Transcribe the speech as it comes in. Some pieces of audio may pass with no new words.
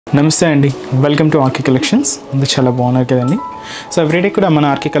నమస్తే అండి, welcome to RK collections. ఇది చాలా బాగున్నారు కదండి. సో ఎవ్రీడే కూడా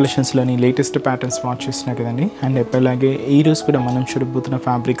మన ఆర్కే కలెక్షన్స్లోని లేటెస్ట్ ప్యాటర్న్స్ వాచ్ చేస్తున్నారు కదండి. అండ్ ఎప్పటిలాగే ఈరోజు కూడా మనం చూడబోతున్న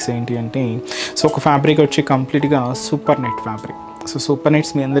ఫ్యాబ్రిక్స్ ఏంటి అంటే, సో ఒక ఫ్యాబ్రిక్ వచ్చి కంప్లీట్గా super net fabric. So super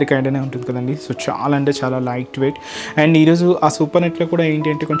nets మీ అందరికీ ఐడియానే ఉంటుంది కదండి. సో చాలా అంటే చాలా లైట్ వెయిట్. అండ్ ఈరోజు ఆ సూపర్ నెట్లో కూడా ఏంటి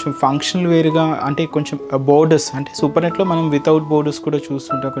అంటే కొంచెం ఫంక్షనల్ వేర్గా, అంటే కొంచెం బోర్డర్స్, అంటే సూపర్ నెట్లో మనం వితౌట్ బోర్డర్స్ కూడా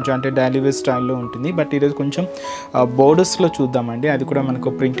చూస్తుంటాం, కొంచెం అంటే డైలీ వేర్ స్టైల్లో ఉంటుంది. బట్ ఈరోజు కొంచెం బోర్డర్స్లో చూద్దామండి. అది కూడా మనకు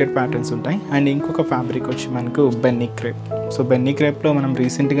ప్రింటెడ్ ప్యాటర్న్స్ ఉంటాయి. అండ్ ఇంకొక ఫ్యాబ్రిక్ వచ్చి మనకు బెన్నీ క్రేప్. సో బెన్నీ క్రేప్లో మనం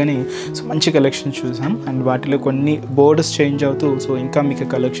రీసెంట్గానే సో మంచి కలెక్షన్స్ చూసాం. అండ్ వాటిలో కొన్ని బోర్డర్స్ చేంజ్ అవుతూ సో ఇంకా మీకు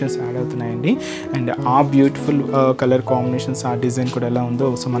కలెక్షన్స్ యాడ్ అవుతున్నాయండి. అండ్ ఆ బ్యూటిఫుల్ కలర్ కాంబినేషన్స్, ఆ డిజైన్ కూడా ఎలా ఉందో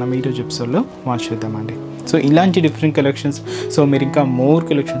సో మనం ఈరోజు ఎపిసోడ్లో వాచ్ చేద్దామండి. సో ఇలాంటి డిఫరెంట్ కలెక్షన్స్, సో మీరు ఇంకా మోర్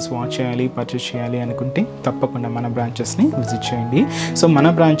కలెక్షన్స్ వాచ్ చేయాలి, పర్చేస్ చేయాలి అనుకుంటే తప్పకుండా మన బ్రాంచెస్ని విజిట్ చేయండి. సో మన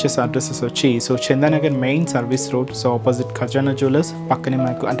బ్రాంచెస్ అడ్రసెస్ వచ్చి so Chandanagar main service road, so opposite ఖజానా జ్యువెలర్స్ పక్కనే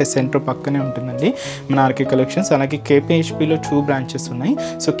మనకు, అంటే సెంట్రో పక్కనే ఉంటుందండి మన ఆర్కే కలెక్షన్స్. అలాగే కేపీహెచ్పిలో 2 బ్రాంచెస్ ఉన్నాయి.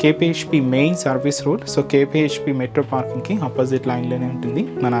 So కేపీహెచ్పి main service road, so కేపీహెచ్పి metro పార్కింగ్కి opposite లైన్లోనే ఉంటుంది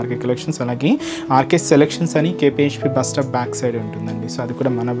మన ఆర్కే కలెక్షన్స్. అలాగే ఆర్కే సెలెక్షన్స్ అని కేపీహెచ్పి బస్ స్టాప్ బ్యాక్ సైడ్ ఉంటుందండి. సో అది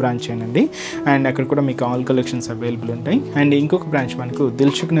కూడా మన బ్రాంచ్ ఏనండి. అండ్ అక్కడ కూడా మీకు ఆల్ కలెక్షన్స్ అవైలబుల్ ఉంటాయి. అండ్ ఇంకొక బ్రాంచ్ మనకు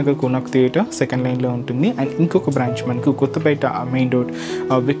దిల్షుక్నగర్ కోనార్క్ థియేటర్ సెకండ్ లైన్లో ఉంటుంది. అండ్ ఇంకొక బ్రాంచ్ మనకు Kothapeta main road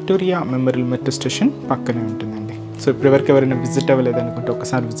Victoria memorial metro station పక్కనే ఉంటుందండి. సో ఇప్పటివరకు ఎవరైనా విజిట్ అవ్వలేదు అనుకుంటే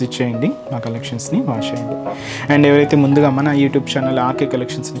ఒకసారి విజిట్ చేయండి, మా కలెక్షన్స్ని వాచ్ చేయండి. అండ్ ఎవరైతే ముందుగా మన యూట్యూబ్ ఛానల్ ఆర్కే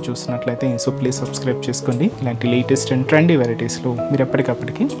కలెక్షన్స్ని చూస్తున్నట్లయితే సో ప్లీజ్ సబ్స్క్రైబ్ చేసుకోండి. ఇలాంటి లేటెస్ట్ అండ్ ట్రెండీ వెరైటీస్లో మీరు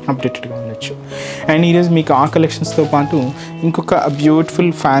ఎప్పటికప్పటికి అప్డేటెడ్గా ఉండొచ్చు. అండ్ ఈరోజు మీకు ఆ కలెక్షన్స్తో పాటు ఇంకొక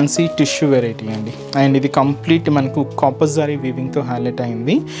బ్యూటిఫుల్ ఫ్యాన్సీ టిష్యూ వెరైటీ అండి. అండ్ ఇది కంప్లీట్ మనకు కాపర్ జరీ వీవింగ్తో హైలైట్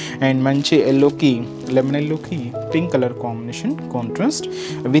అయింది. అండ్ మంచి ఎల్లోకి, లెమన్ ఎల్లోకి pink colour combination contrast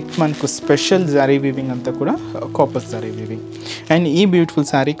with మనకు స్పెషల్ జరీ వీవింగ్ అంతా కూడా కాపర్ జరీ వీవింగ్. అండ్ ఈ బ్యూటిఫుల్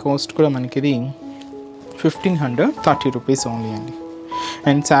శారీ కాస్ట్ కూడా మనకి ఇది 1530 రూపీస్ ఓన్లీ అండి.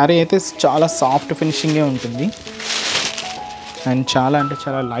 అండ్ శారీ అయితే చాలా సాఫ్ట్ ఫినిషింగే ఉంటుంది. అండ్ చాలా అంటే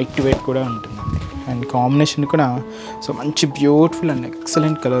చాలా లైట్ వెయిట్ కూడా ఉంటుందండి. అండ్ కాంబినేషన్ కూడా సో మంచి beautiful and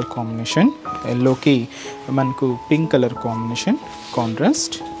excellent colour combination. ఎల్లోకి మనకు పింక్ కలర్ కాంబినేషన్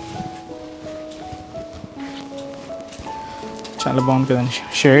కాంట్రాస్ట్. చాలా బాగుంది కదండి,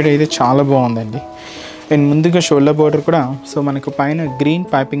 షేడ్ అయితే చాలా బాగుందండి. అండ్ ముందుగా షోల్డర్ బోర్డర్ కూడా సో మనకు పైన గ్రీన్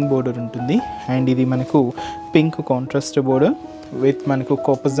పైపింగ్ బోర్డర్ ఉంటుంది. అండ్ ఇది మనకు పింక్ కాంట్రాస్ట్ బోర్డర్ విత్ మనకు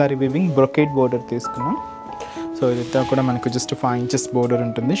copper zari weaving brocade border తీసుకున్నాం. సో ఇదంతా కూడా మనకు జస్ట్ 5 ఇంచెస్ బోర్డర్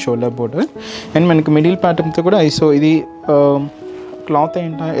ఉంటుంది షోల్డర్ బోర్డర్. అండ్ మనకు మిడిల్ ప్యాటర్న్తో కూడా సో ఇది క్లాత్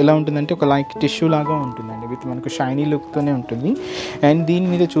ఎలా ఉంటుందంటే ఒక లైక్ టిష్యూ లాగా ఉంటుందండి, విత్ మనకు షైనీ లుక్తోనే ఉంటుంది. అండ్ దీని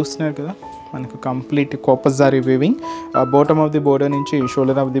మీద చూస్తున్నారు కదా మనకు complete copper zari weaving bottom of the border నుంచి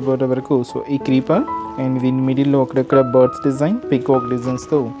షోల్డర్ ఆఫ్ ది బోర్డర్ వరకు సో ఈ క్రీపర్. అండ్ దీని మిడిల్లో అక్కడక్కడ birds design, peacock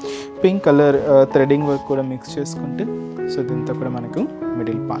డిజైన్స్తో pink colour threading work కూడా మిక్స్ చేసుకుంటే సో దీంతో కూడా మనకు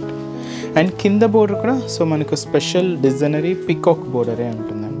మిడిల్ పార్ట్. అండ్ కింద బోర్డర్ కూడా సో మనకు స్పెషల్ డిజైనరీ పికాక్ బోర్డరే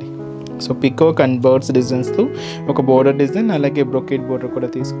ఉంటుందండి. సో పికాక్ అండ్ బర్డ్స్ డిజైన్స్తో ఒక బోర్డర్ డిజైన్, అలాగే బ్రొకేట్ బోర్డర్ కూడా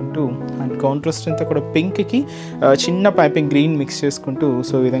తీసుకుంటూ అండ్ కాంట్రాస్ట్ అంతా కూడా పింక్కి చిన్న పైపింగ్ గ్రీన్ మిక్స్ చేసుకుంటూ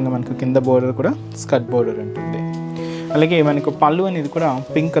సో ఈ విధంగా మనకు కింద బోర్డర్ కూడా స్కర్ట్ బోర్డర్ ఉంటుంది. అలాగే మనకు పళ్ళు అనేది కూడా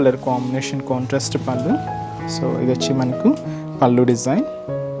పింక్ కలర్ కాంబినేషన్ కాంట్రాస్ట్ పళ్ళు. సో ఇది వచ్చి మనకు పళ్ళు డిజైన్.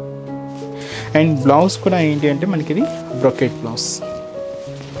 అండ్ బ్లౌజ్ కూడా ఏంటి అంటే మనకి ఇది బ్రొకేట్ బ్లౌజ్.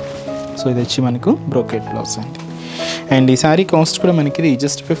 సో ఇది వచ్చి మనకు బ్రొకేట్ బ్లౌజ్ అండి. అండ్ ఈ శారీ కాస్ట్ కూడా మనకి ఇది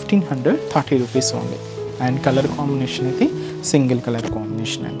just 1530 rupees only. And colour combination అయితే సింగిల్ కలర్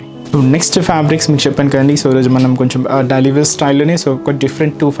కాంబినేషన్ అండి. నెక్స్ట్ ఫ్యాబ్రిక్స్ మీకు చెప్పాను కదండి. సో ఈరోజు మనం కొంచెం డైలీ వేర్ స్టైల్లోనే సో ఒక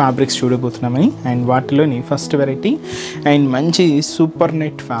డిఫరెంట్ 2 ఫ్యాబ్రిక్స్ చూడబోతున్నామని. అండ్ వాటిలోని ఫస్ట్ వెరైటీ అండ్ మంచి సూపర్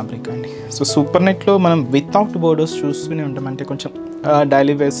నెట్ ఫ్యాబ్రిక్ అండి. సో సూపర్ నెట్లో మనం వితౌట్ బోర్డర్స్ చూస్తూనే ఉంటాం, అంటే కొంచెం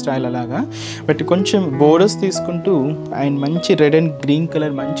డైలీ వేర్ స్టైల్ అలాగా. బట్ కొంచెం బోర్డర్స్ తీసుకుంటూ అండ్ మంచి రెడ్ అండ్ గ్రీన్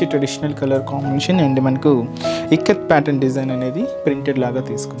కలర్, మంచి ట్రెడిషనల్ కలర్ కాంబినేషన్. అండ్ మనకు ఇక్కత్ ప్యాటర్న్ డిజైన్ అనేది ప్రింటెడ్ లాగా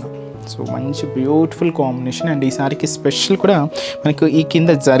తీసుకున్నాం. సో మంచి బ్యూటిఫుల్ కాంబినేషన్. అండ్ ఈ శారీకి స్పెషల్ కూడా మనకు ఈ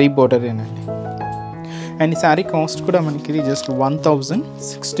కింద జరీ బోర్డరేనండి. అండ్ ఈ శారీ కాస్ట్ కూడా మనకి ఇది జస్ట్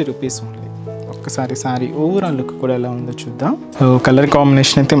 1060 రూపీస్ ఓన్లీ. ఒక్కసారి శారీ ఓవరాల్ లుక్ కూడా ఎలా ఉందో చూద్దాం. సో కలర్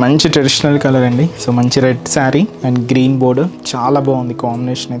కాంబినేషన్ అయితే మంచి ట్రెడిషనల్ కలర్ అండి. సో మంచి red sari and green border, చాలా బాగుంది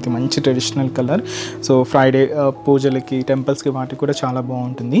కాంబినేషన్ అయితే, మంచి ట్రెడిషనల్ కలర్. సో ఫ్రైడే పూజలకి, టెంపుల్స్కి వాటికి కూడా చాలా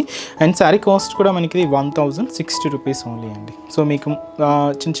బాగుంటుంది. అండ్ శారీ కాస్ట్ కూడా మనకి 1060 రూపీస్ ఓన్లీ అండి. సో మీకు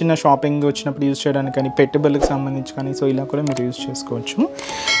చిన్న చిన్న షాపింగ్ వచ్చినప్పుడు యూజ్ చేయడానికి కానీ, పెట్టుబడులకు సంబంధించి కానీ సో ఇలా కూడా మీరు యూజ్ చేసుకోవచ్చు.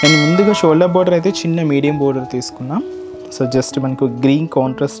 అండ్ ముందుగా షోల్డర్ బోర్డర్ అయితే చిన్న మీడియం బోర్డర్ తీసుకున్నాం. సో జస్ట్ మనకు గ్రీన్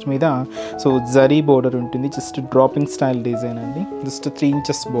కాంట్రాస్ట్ మీద సో జరీ బోర్డర్ ఉంటుంది, జస్ట్ డ్రాపింగ్ స్టైల్ డిజైన్ అండి, జస్ట్ 3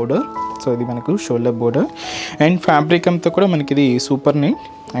 ఇంచెస్ బోర్డర్. సో ఇది మనకు షోల్డర్ బోర్డర్. అండ్ ఫ్యాబ్రిక్ అంతా కూడా మనకి ఇది super net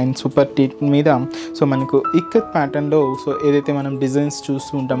and super teat మీద సో మనకు ఇక్కత్ ప్యాటర్న్లో సో ఏదైతే మనం డిజైన్స్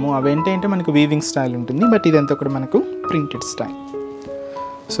చూస్తూ ఉంటామో అవేంటంటే మనకు వీవింగ్ స్టైల్ ఉంటుంది, బట్ ఇదంతా కూడా మనకు ప్రింటెడ్ స్టైల్.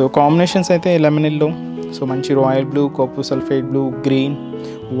 సో కాంబినేషన్స్ అయితే లెమన్ ఎల్లో, సో మంచి royal blue, copper sulphate blue, green,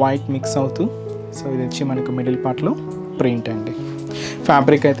 white mix అవుతూ సో ఇది వచ్చి మనకు మిడిల్ పార్ట్లో ప్రింట్ అండి.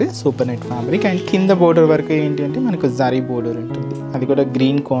 ఫ్యాబ్రిక్ అయితే సూపర్ నెట్ ఫ్యాబ్రిక్. అండ్ కింద బోర్డర్ వరకు ఏంటి అంటే మనకు జరీ బోర్డర్ ఉంటుంది, అది కూడా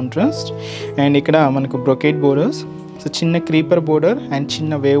గ్రీన్ కాంట్రాస్ట్. అండ్ ఇక్కడ మనకు బ్రొకేట్ బోర్డర్స్, సో చిన్న క్రీపర్ బోర్డర్ అండ్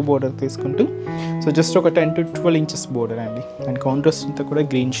చిన్న వేవ్ బోర్డర్ తీసుకుంటూ సో జస్ట్ ఒక 10 to 12 ఇంచెస్ బోర్డర్ అండి. అండ్ కాంట్రాస్ట్ అంతా కూడా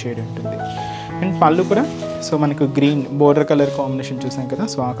గ్రీన్ షేడ్ ఉంటుంది. అండ్ పళ్ళు కూడా సో మనకు గ్రీన్ బోర్డర్ కలర్ కాంబినేషన్ చూసాం కదా,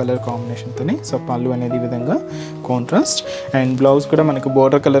 సో ఆ కలర్ కాంబినేషన్తోనే సో పళ్ళు అనేది ఈ విధంగా కాంట్రాస్ట్. అండ్ బ్లౌజ్ కూడా మనకు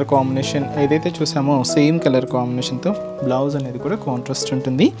బోర్డర్ కలర్ కాంబినేషన్ ఏదైతే చూసామో సేమ్ కలర్ కాంబినేషన్తో బ్లౌజ్ అనేది కూడా కాంట్రాస్ట్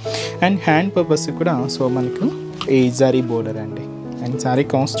ఉంటుంది. అండ్ హ్యాండ్ పర్పస్ కూడా సో మనకు ఈ జరీ బోర్డర్ అండి. అండ్ సారీ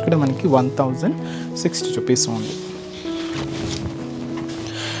కాస్ట్ కూడా మనకి 1060 రూపీస్ ఉంది.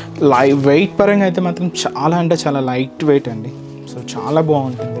 వెయిట్ పరంగా అయితే మాత్రం చాలా అంటే చాలా లైట్ వెయిట్ అండి. సో చాలా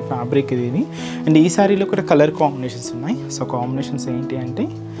బాగుంటుంది ఫ్యాబ్రిక్ ఇది. అండ్ ఈ సారీలో కూడా కలర్ కాంబినేషన్స్ ఉన్నాయి. సో కాంబినేషన్స్ ఏంటి అంటే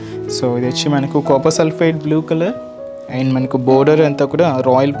సో ఇది వచ్చి మనకు copper sulphate blue colour and మనకు బోర్డర్ అంతా కూడా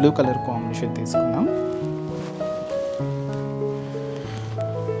రాయల్ బ్లూ కలర్ కాంబినేషన్ తీసుకున్నాం.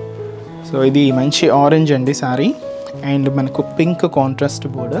 సో ఇది మంచి ఆరెంజ్ అండి సారీ. అండ్ మనకు పింక్ కాంట్రాస్ట్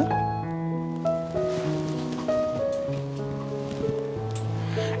బోర్డర్.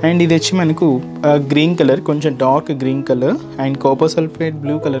 అండ్ ఇది వచ్చి మనకు గ్రీన్ కలర్, కొంచెం dark green colour and copper sulphate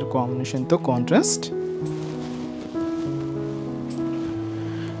blue colour కాంబినేషన్తో కాంట్రాస్ట్.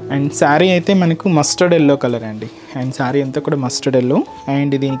 అండ్ శారీ అయితే మనకు మస్టర్డ్ ఎల్లో కలర్ అండి. అండ్ శారీ అంతా కూడా మస్టర్డ్ ఎల్లో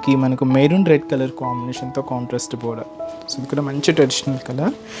అండ్ దీనికి మనకు మెరూన్ రెడ్ కలర్ కాంబినేషన్తో కాంట్రాస్ట్ బోర్డర్. సో ఇది కూడా మంచి traditional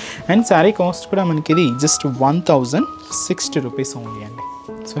colour. And sari cost కూడా మనకి ఇది జస్ట్ 1060 రూపీస్ ఓన్లీ అండి.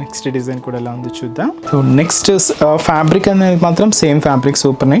 సో నెక్స్ట్ డిజైన్ కూడా ఎలా ఉందో చూద్దాం. సో నెక్స్ట్ ఫ్యాబ్రిక్ అనేది మాత్రం same fabric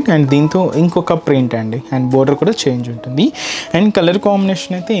super net and దీంతో ఇంకొక ప్రింట్ అండి. అండ్ బోర్డర్ కూడా చేంజ్ ఉంటుంది. అండ్ కలర్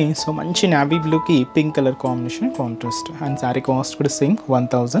కాంబినేషన్ అయితే సో మంచి నావీ బ్లూకి pink colour combination contrast. And sari cost కూడా సేమ్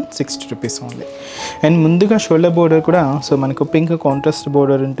 1060 రూపీస్ ఓన్లీ. అండ్ ముందుగా షోల్డర్ బోర్డర్ కూడా సో మనకు పింక్ కాంట్రాస్ట్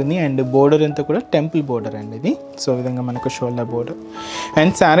బోర్డర్ ఉంటుంది. అండ్ బోర్డర్ అంతా కూడా టెంపుల్ బోర్డర్ అండి ఇది. సో ఈ విధంగా మనకు shoulder border.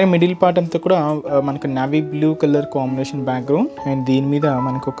 And sari middle part అంతా కూడా మనకు navy blue colour combination background. And దీని మీద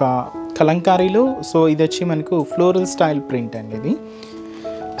మనకు ఒక కలంకారీలో సో ఇది వచ్చి మనకు ఫ్లోరల్ స్టైల్ ప్రింట్ అండి ఇది.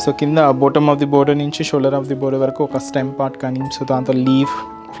 సో కింద బాటమ్ ఆఫ్ ది బోర్డర్ నుంచి షోల్డర్ ఆఫ్ ది బోర్డర్ వరకు ఒక స్టెమ్ పార్ట్ కానీ సో దాంతో లీఫ్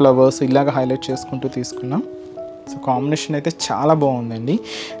ఫ్లవర్స్ ఇలాగ హైలైట్ చేసుకుంటూ తీసుకున్నాం. సో కాంబినేషన్ అయితే చాలా బాగుందండి.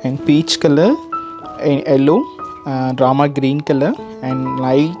 And peach colour, yellow, drama green colour and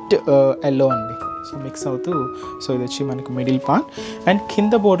light yellow అండి. సో మిక్స్ అవుతూ సో ఇది వచ్చి మనకు మిడిల్ పార్ట్. అండ్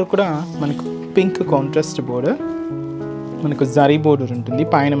కింద బోర్డర్ కూడా మనకు పింక్ కాంట్రాస్ట్ బోర్డర్, మనకు జరీ బోర్డర్ ఉంటుంది.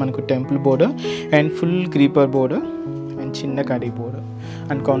 పైన మనకు temple border and full creeper border and చిన్న కడీ బోర్డర్.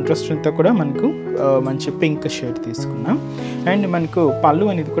 అండ్ కాంట్రాస్ట్ అంతా కూడా మనకు మంచి పింక్ షేడ్ తీసుకున్నాం. అండ్ మనకు పళ్ళు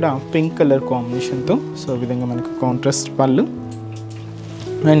అనేది కూడా పింక్ కలర్ కాంబినేషన్తో సో ఈ విధంగా మనకు కాంట్రాస్ట్ పళ్ళు.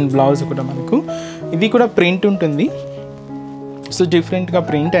 అండ్ బ్లౌజ్ కూడా మనకు ఇది కూడా ప్రింట్ ఉంటుంది. సో డిఫరెంట్గా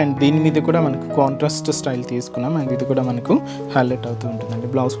ప్రింట్ అండ్ దీని మీద కూడా మనకు కాంట్రాస్ట్ స్టైల్ తీసుకున్నాం. అండ్ ఇది కూడా మనకు హైలైట్ అవుతూ ఉంటుందండి.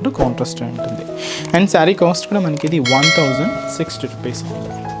 బ్లౌజ్ కూడా కాంట్రాస్ట్ ఉంటుంది. అండ్ శారీ కాస్ట్ కూడా మనకి ఇది 1060 రూపీస్.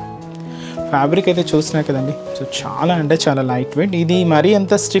 ఫ్యాబ్రిక్ అయితే చూసినా కదండి. సో చాలా అంటే చాలా లైట్ వెయిట్. ఇది మరీ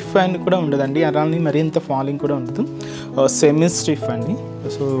అంత స్టిఫ్ అండ్ కూడా ఉండదండి, అలానే మరీ అంత ఫాలింగ్ కూడా ఉండదు, సెమీ స్టిఫ్ అండి.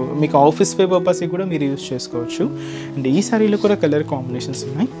 సో మీకు ఆఫీస్ వే పర్పస్కి కూడా మీరు యూజ్ చేసుకోవచ్చు. అండ్ ఈ శారీలో కూడా కలర్ కాంబినేషన్స్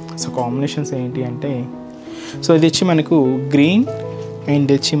ఉన్నాయి. సో కాంబినేషన్స్ ఏంటి అంటే సో ఇది వచ్చి మనకు గ్రీన్ అండ్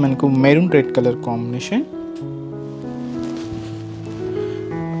వచ్చి మనకు maroon red colour combination.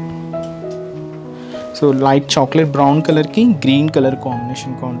 So light chocolate brown కలర్కి green colour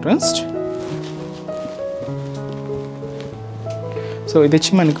combination contrast. So ఇది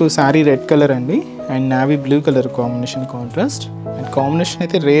వచ్చి మనకు శారీ రెడ్ కలర్ అండి and navy blue colour combination contrast. And combination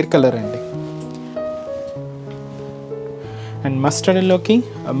అయితే రేర్ కలర్ అండి. అండ్ మస్టర్డ్ ఎల్లోకి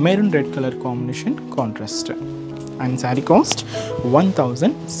maroon red colour combination contrast. And sari cost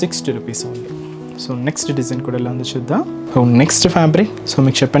 1060 rupees only. So next design కూడా ఎలా ఉందో చూద్దాం. సో నెక్స్ట్ ఫ్యాబ్రిక్ సో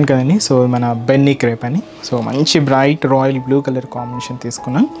మీకు చెప్పాను కదండి, సో మన బెన్నీ క్రేప్ అని. సో మంచి bright royal blue colour combination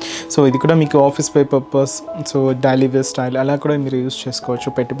తీసుకున్నాం. సో ఇది కూడా మీకు ఆఫీస్ వే purpose so daily wear style అలా కూడా మీరు యూజ్ చేసుకోవచ్చు.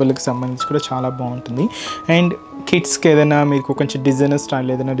 పెట్టుబడులకు సంబంధించి కూడా చాలా బాగుంటుంది. అండ్ కిడ్స్కి ఏదైనా మీకు కొంచెం డిజైనర్ స్టైల్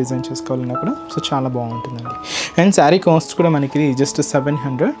ఏదైనా డిజైన్ చేసుకోవాలన్నా కూడా సో చాలా బాగుంటుందండి. అండ్ శారీ కాస్ట్ కూడా మనకి just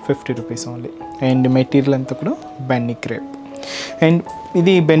 750 rupees only. And material అంతా కూడా బెన్నీ క్రేప్. అండ్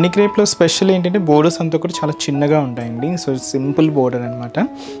ఇది బెన్నీ క్రేప్లో స్పెషల్ ఏంటంటే బోర్డర్స్ అంతా కూడా చాలా చిన్నగా ఉంటాయండి. సో సింపుల్ బోర్డర్ అనమాట.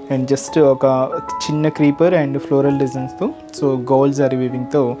 అండ్ జస్ట్ ఒక చిన్న creeper and floral డిజైన్స్తో, so gold zari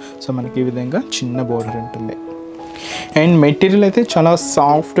వీవింగ్తో, సో మనకి ఈ విధంగా చిన్న బోర్డర్ ఉంటుంది. అండ్ మెటీరియల్ అయితే చాలా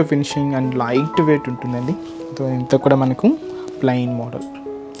soft finishing and light weight ఉంటుందండి. సో ఇంత కూడా మనకు plain model.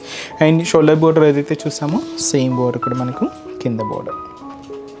 And shoulder border ఏదైతే చూసామో సేమ్ బోర్డర్ కూడా మనకు కింద బోర్డర్,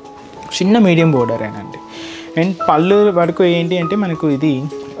 చిన్న మీడియం బోర్డర్ అండి. అండ్ పళ్ళు వరకు ఏంటి అంటే మనకు ఇది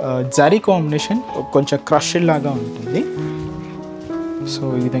జరీ కాంబినేషన్ కొంచెం క్రష్డ్ లాగా ఉంటుంది. సో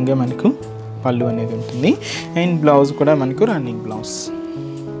ఈ విధంగా మనకు పళ్ళు అనేది ఉంటుంది. అండ్ బ్లౌజ్ కూడా మనకు రన్నింగ్ బ్లౌజ్,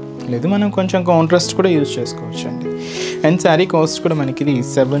 లేదు మనం కొంచెం కాంట్రాస్ట్ కూడా యూజ్ చేసుకోవచ్చు అండి. అండ్ శారీ కాస్ట్ కూడా మనకి ఇది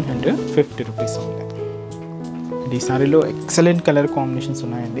 750 రూపీస్ ఉంది. ఈ శారీలో ఎక్సలెంట్ కలర్ కాంబినేషన్స్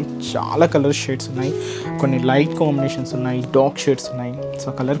ఉన్నాయండి. చాలా కలర్ షేడ్స్ ఉన్నాయి, కొన్ని లైట్ కాంబినేషన్స్ ఉన్నాయి, డార్క్ షేడ్స్ ఉన్నాయి. సో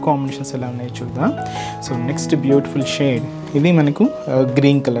కలర్ కాంబినేషన్స్ ఎలా ఉన్నాయో చూద్దాం. సో నెక్స్ట్ బ్యూటిఫుల్ షేడ్ ఇది మనకు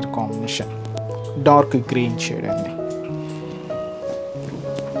green colour combination, dark green shade అండి.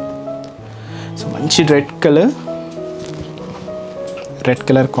 సో మంచి red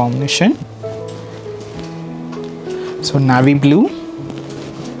colour combination. So navy blue,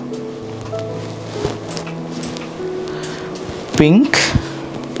 pink,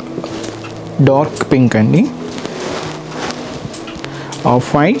 dark pink అండి, off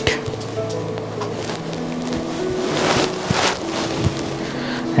white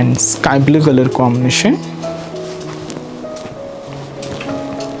and sky blue colour combination,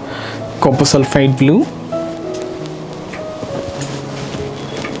 copper sulphide blue,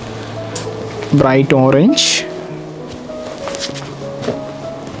 bright orange,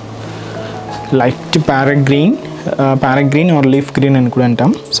 light parrot green are leaf green అని కూడా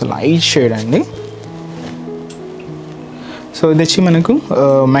అంటాం. So light shade అండి. So ఇది వచ్చి మనకు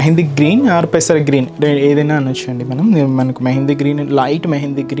mehndi green are పెసర green ఏదైనా అనొచ్చు అండి. మనకు mehndi green, light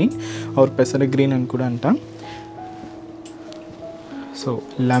mehndi green are పెసర గ్రీన్ అని కూడా అంటాం. So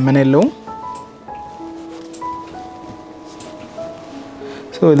lemon yellow.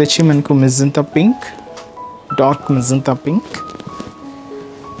 సో ఇది వచ్చి మనకు magenta pink, dark magenta pink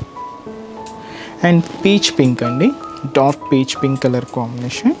and peach pink అండి, dark peach pink colour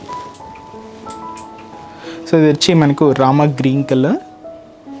combination. So ఇది వచ్చి మనకు రామా గ్రీన్ కలర్.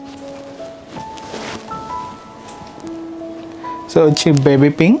 సో వచ్చి బేబీ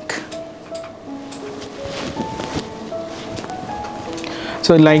పింక్.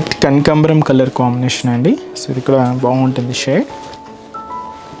 సో లైట్ కనకాంబరం కలర్ కాంబినేషన్ అండి. సో ఇది కూడా బాగుంటుంది షేడ్.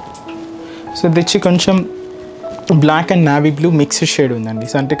 సో ఇది వచ్చి కొంచెం black and navy blue mixed shade ఉందండి.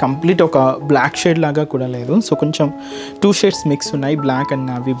 సో అంటే కంప్లీట్ ఒక బ్లాక్ షేడ్ లాగా కూడా లేదు. సో కొంచెం 2 షేడ్స్ మిక్స్ ఉన్నాయి, black and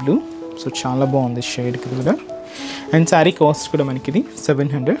navy blue. So చాలా బాగుంది షేడ్కి కూడా. అండ్ శారీ కాస్ట్ కూడా మనకి ఇది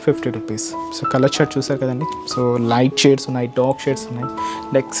 750 రూపీస్. సో కలర్ చార్ట్ చూసారు కదండి. సో లైట్ షేడ్స్ ఉన్నాయి, డార్క్ షేడ్స్ ఉన్నాయి,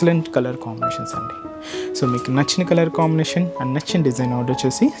 అండ్ ఎక్సలెంట్ కలర్ కాంబినేషన్స్ అండి. సో మీకు నచ్చిన కలర్ కాంబినేషన్ అండ్ నచ్చిన డిజైన్ ఆర్డర్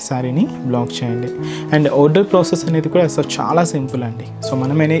చేసి శారీని బ్లాక్ చేయండి. అండ్ ఆర్డర్ ప్రాసెస్ అనేది కూడా సో చాలా సింపుల్ అండి. సో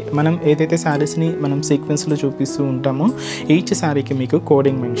మనం ఏదైతే శారీస్ని మనం సీక్వెన్స్లో చూపిస్తూ ఉంటామో ఈచ్ శారీకి మీకు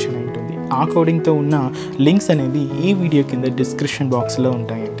కోడింగ్ మెన్షన్ అయి ఉంటుంది. ఆ కోడింగ్తో ఉన్న లింక్స్ అనేది ఈ వీడియో కింద డిస్క్రిప్షన్ బాక్స్లో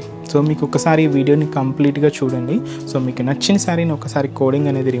ఉంటాయండి. సో మీకు ఒకసారి ఈ వీడియోని కంప్లీట్గా చూడండి. సో మీకు నచ్చిన శారీని ఒకసారి కోడింగ్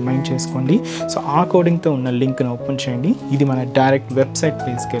అనేది రిమైండ్ చేసుకోండి. సో ఆ కోడింగ్తో ఉన్న లింక్ను ఓపెన్ చేయండి. ఇది మన డైరెక్ట్ వెబ్సైట్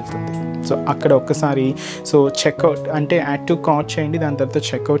పేజ్కి వెళ్తుంది. సో అక్కడ ఒక్కసారి సో చెక్అవుట్ అంటే యాడ్ టు కార్ట్ చేయండి, దాని తర్వాత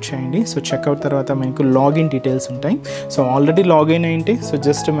చెక్అవుట్ చేయండి. సో చెక్అవుట్ తర్వాత మీకు లాగిన్ డీటెయిల్స్ ఉంటాయి. So already login అయ్యింటే so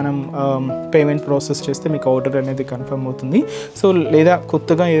just మనం పేమెంట్ ప్రాసెస్ చేస్తే మీకు ఆర్డర్ అనేది కన్ఫర్మ్ అవుతుంది. సో లేదా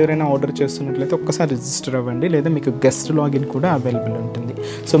కొత్తగా ఎవరైనా ఆర్డర్ చేస్తున్నట్లయితే ఒక్కసారి రిజిస్టర్ అవ్వండి, లేదా మీకు గెస్ట్ లాగిన్ కూడా అవైలబుల్ ఉంటుంది.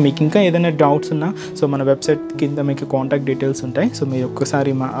 సో మీకు ఇంకా ఏదైనా డౌట్స్ ఉన్నా సో మన వెబ్సైట్ కింద మీకు కాంటాక్ట్ డీటెయిల్స్ ఉంటాయి. సో మీరు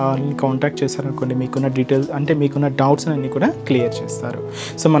ఒక్కసారి కాంటాక్ట్ చేశారనుకోండి, మీకున్న డీటెయిల్స్ అంటే మీకున్న డౌట్స్ అన్నీ కూడా క్లియర్ చేస్తారు.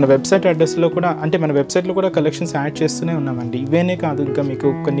 సో మన వెబ్సైట్ అడ్రస్లో కూడా అంటే మన వెబ్సైట్లో కూడా కలెక్షన్స్ యాడ్ చేస్తూనే ఉన్నామండి. ఇవేనే కాదు, ఇంకా మీకు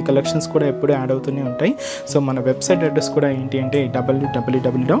కొన్ని కలెక్షన్స్ కూడా ఎప్పుడూ యాడ్ అవుతూనే ఉంటాయి. సో మన వెబ్సైట్ అడ్రస్ కూడా ఏంటి అంటే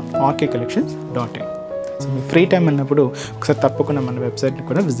www.rkcollections.in. సో మీ ఫ్రీ టైం అన్నప్పుడు ఒకసారి తప్పకుండా మన వెబ్సైట్ని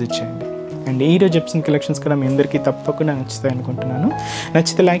కూడా విజిట్ చేయండి. అండ్ ఈరోజు చెప్సిన కలెక్షన్స్ కూడా మీ అందరికీ తప్పకుండా నచ్చుతాయి అనుకుంటున్నాను.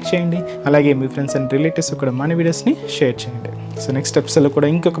 నచ్చితే లైక్ చేయండి, అలాగే మీ ఫ్రెండ్స్ అండ్ రిలేటివ్స్ కూడా మన వీడియోస్ని షేర్ చేయండి. సో నెక్స్ట్ ఎపిసోడ్లో కూడా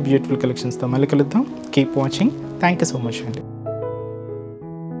ఇంకొక బ్యూటిఫుల్ కలెక్షన్స్తో మళ్ళీ కలుద్దాం. Keep watching. Thank you so much అండి.